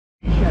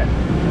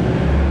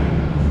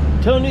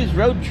Tony's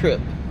Road Trip.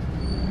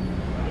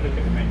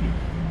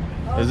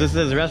 Is this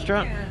his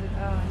restaurant?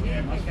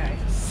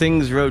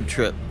 Sing's Road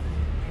Trip.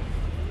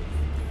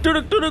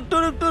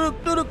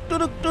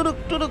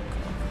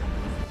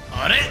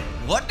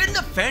 What in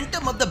the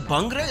phantom of the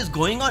Bhangra is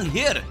going on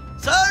here?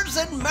 Sirs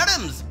and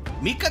madams,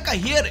 Mikaka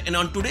here, and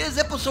on today's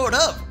episode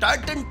of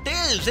Tartan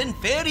Tales and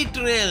Fairy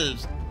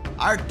Trails,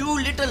 our two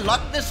little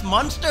Loch Ness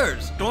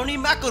monsters, Tony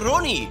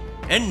Macaroni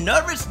and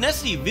Nervous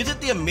Nessie,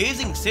 visit the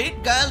amazing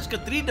St. Giles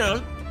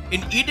Cathedral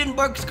in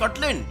Edinburgh,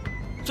 Scotland.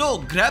 So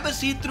grab a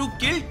see-through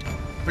kilt,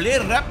 play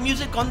rap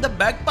music on the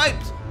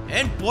bagpipes,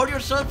 and pour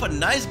yourself a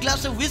nice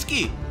glass of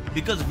whiskey,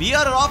 because we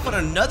are off for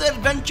another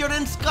adventure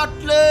in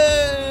Scotland.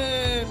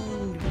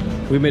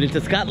 We made it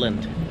to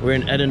Scotland. We're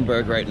in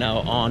Edinburgh right now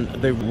on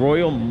the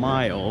Royal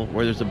Mile,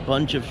 where there's a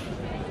bunch of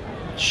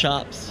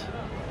shops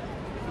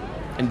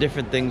and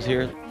different things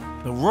here.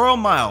 The Royal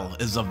Mile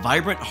is the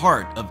vibrant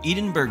heart of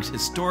Edinburgh's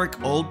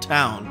historic Old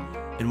Town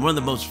and one of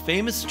the most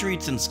famous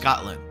streets in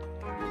Scotland.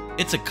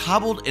 It's a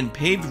cobbled and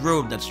paved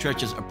road that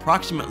stretches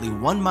approximately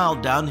 1 mile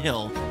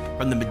downhill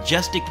from the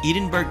majestic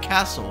Edinburgh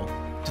Castle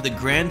to the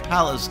Grand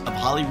Palace of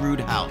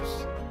Holyrood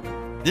House.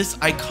 This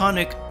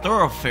iconic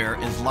thoroughfare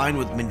is lined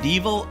with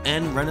medieval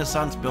and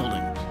Renaissance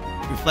buildings,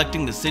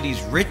 reflecting the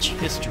city's rich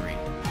history.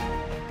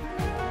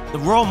 The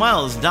Royal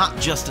Mile is not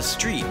just a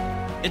street,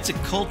 it's a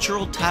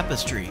cultural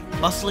tapestry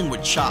bustling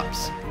with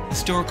shops,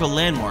 historical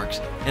landmarks,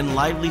 and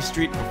lively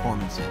street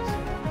performances.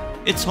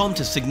 It's home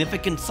to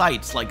significant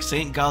sites like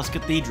St. Giles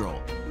Cathedral,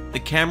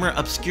 the Camera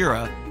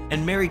Obscura,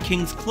 and Mary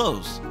King's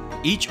Close,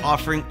 each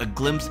offering a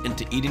glimpse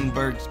into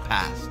Edinburgh's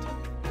past.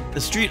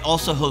 The street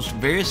also hosts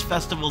various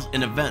festivals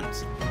and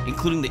events,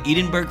 including the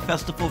Edinburgh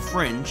Festival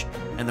Fringe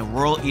and the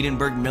Royal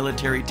Edinburgh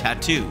Military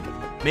Tattoo,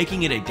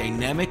 making it a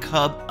dynamic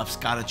hub of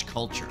Scottish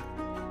culture.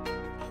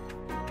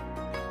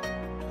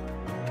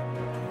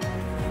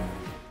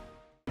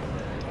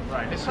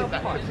 Right, let's hit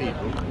that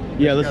cathedral.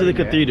 Yeah, let's see the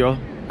cathedral.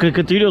 The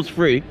cathedral's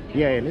free.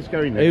 Yeah, let's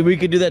go in there. Maybe we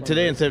could do that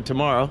today instead of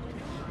tomorrow.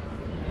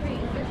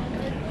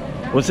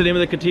 What's the name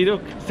of the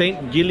cathedral?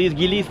 St.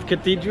 Giles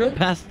Cathedral?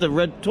 Past the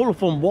red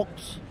telephone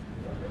box.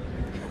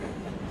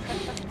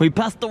 We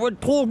passed the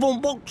red telephone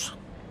box.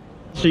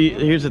 See,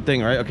 here's the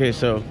thing, right? Okay,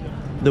 so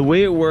the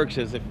way it works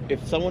is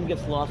if someone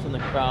gets lost in the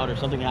crowd or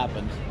something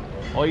happens,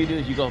 all you do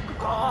is you go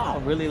caw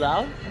really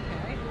loud,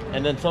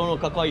 and then someone will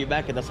caw you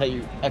back, and that's how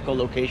you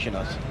echolocation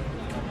us.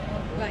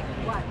 Like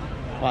what?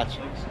 Watch.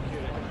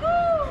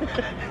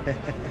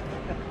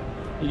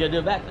 You gotta do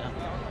it back now.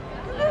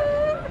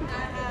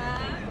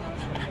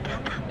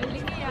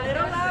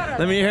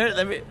 Let me hear it.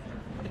 Let me.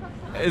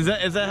 Is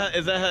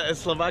that how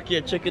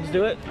Slovakia chickens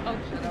do it? Oh,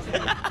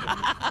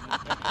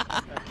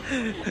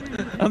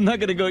 I'm not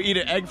gonna go eat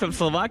an egg from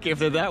Slovakia if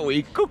they're that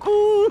weak.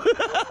 Cuckoo!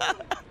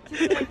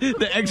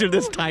 The eggs are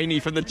this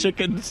tiny from the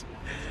chickens.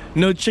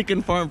 No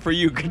chicken farm for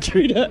you,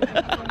 Katrina.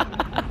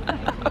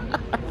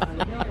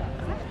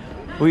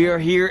 We are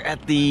here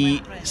at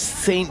the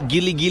St.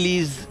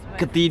 Giles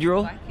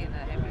Cathedral.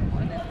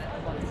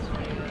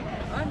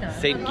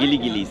 St.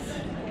 Giles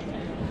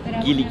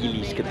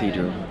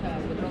Cathedral.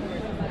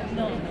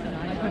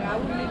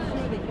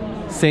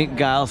 St.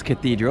 Giles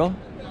Cathedral.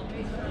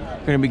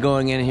 We're going to be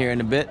going in here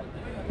in a bit.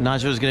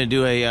 Naja's going to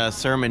do a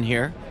sermon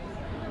here.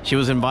 She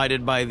was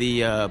invited by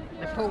the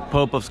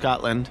Pope of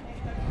Scotland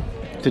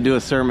to do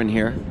a sermon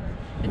here.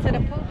 Is it a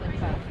pope?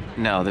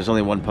 No, there's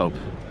only one Pope.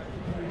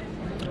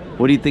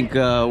 What do you think?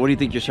 What do you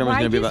think your sermon's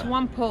going to be about? Why just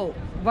one pope?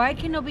 Why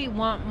can there be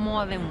more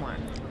than one?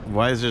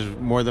 Why is there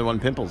more than one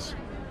pimples?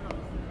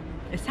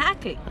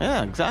 Exactly.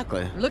 Yeah,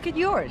 exactly. Look at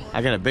yours.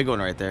 I got a big one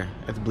right there.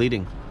 It's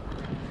bleeding.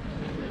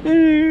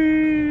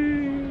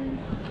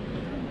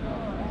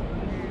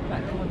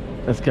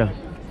 Let's go.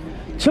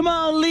 Come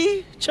on,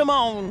 Lee. Come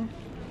on.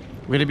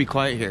 We're gonna be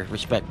quiet here.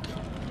 Respect.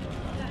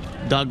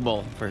 Dog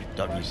bowl for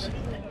doggies.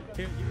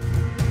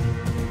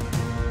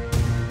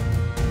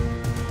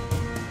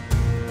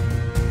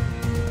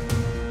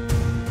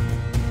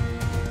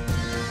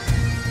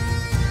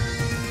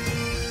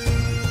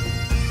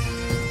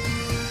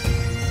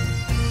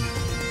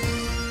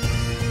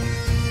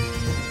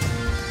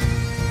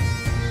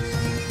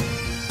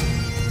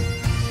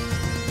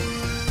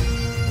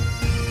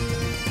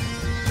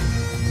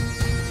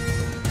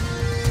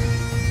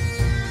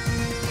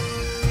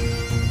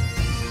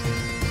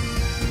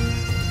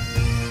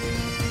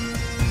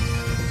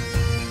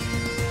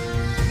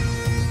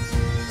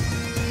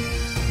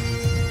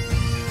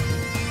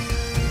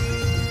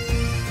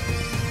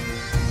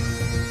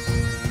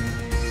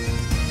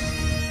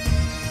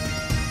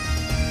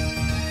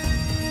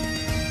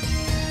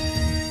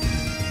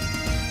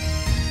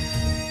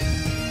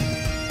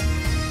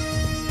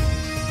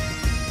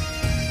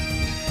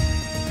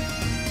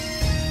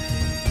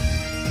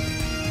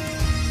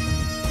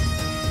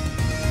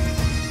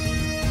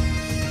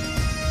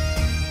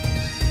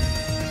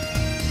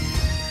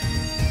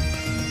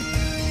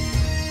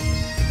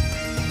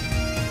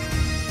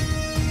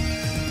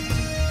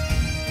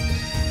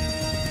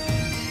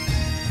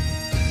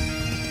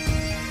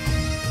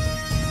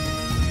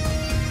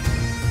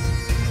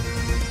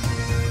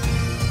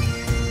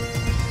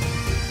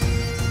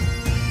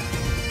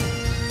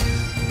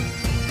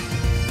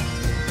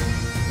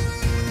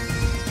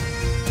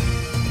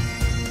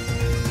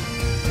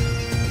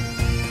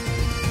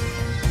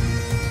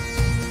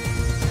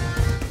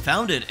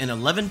 Founded in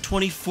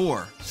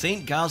 1124,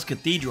 St. Giles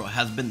Cathedral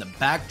has been the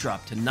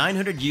backdrop to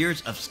 900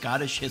 years of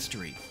Scottish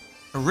history.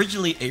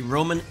 Originally a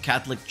Roman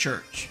Catholic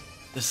church,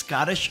 the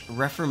Scottish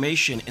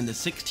Reformation in the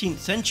 16th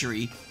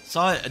century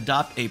saw it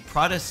adopt a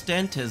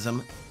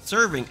Protestantism,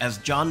 serving as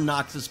John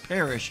Knox's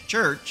parish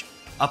church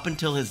up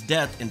until his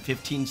death in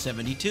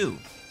 1572.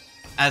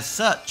 As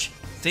such,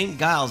 St.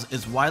 Giles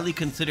is widely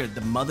considered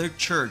the mother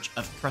church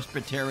of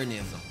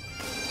Presbyterianism.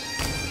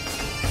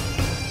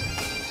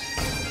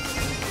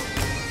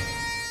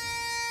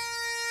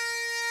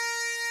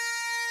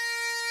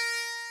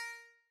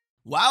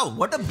 Wow,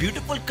 what a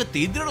beautiful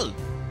cathedral!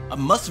 A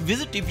must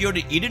visit if you're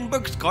in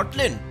Edinburgh,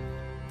 Scotland.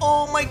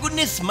 Oh my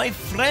goodness, my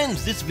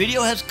friends, this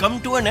video has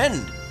come to an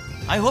end.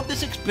 I hope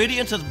this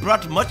experience has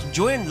brought much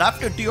joy and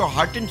laughter to your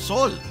heart and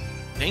soul.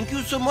 Thank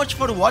you so much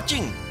for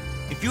watching.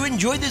 If you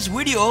enjoyed this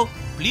video,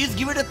 please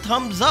give it a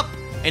thumbs up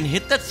and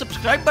hit that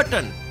subscribe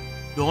button.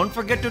 Don't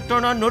forget to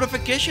turn on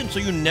notifications so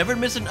you never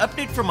miss an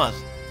update from us.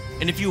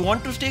 And if you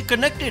want to stay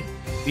connected,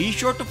 be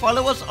sure to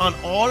follow us on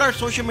all our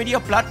social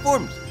media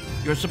platforms.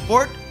 Your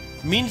support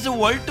means the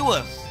world to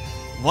us.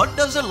 What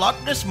does a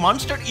Loch Ness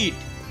monster eat?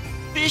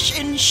 Fish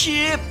and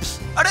chips.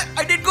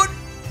 I did good.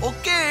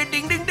 Okay,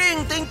 ding ding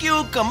ding. Thank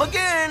you. Come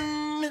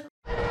again.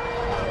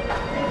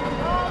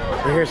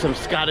 We hear some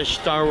Scottish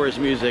Star Wars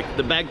music.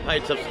 The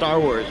bagpipes of Star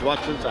Wars.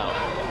 Watch this out.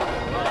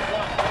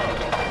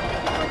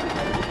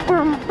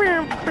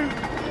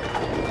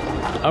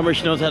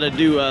 Umrish knows how to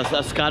do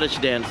a Scottish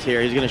dance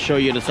here. He's going to show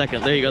you in a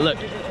second. There you go. Look.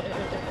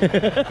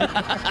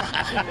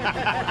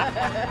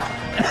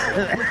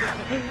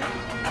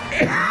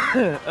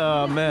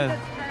 Oh man,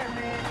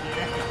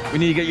 we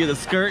need to get you the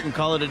skirt and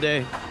call it a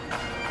day.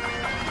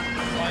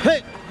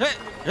 Hey, hey,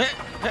 hey,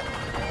 hey.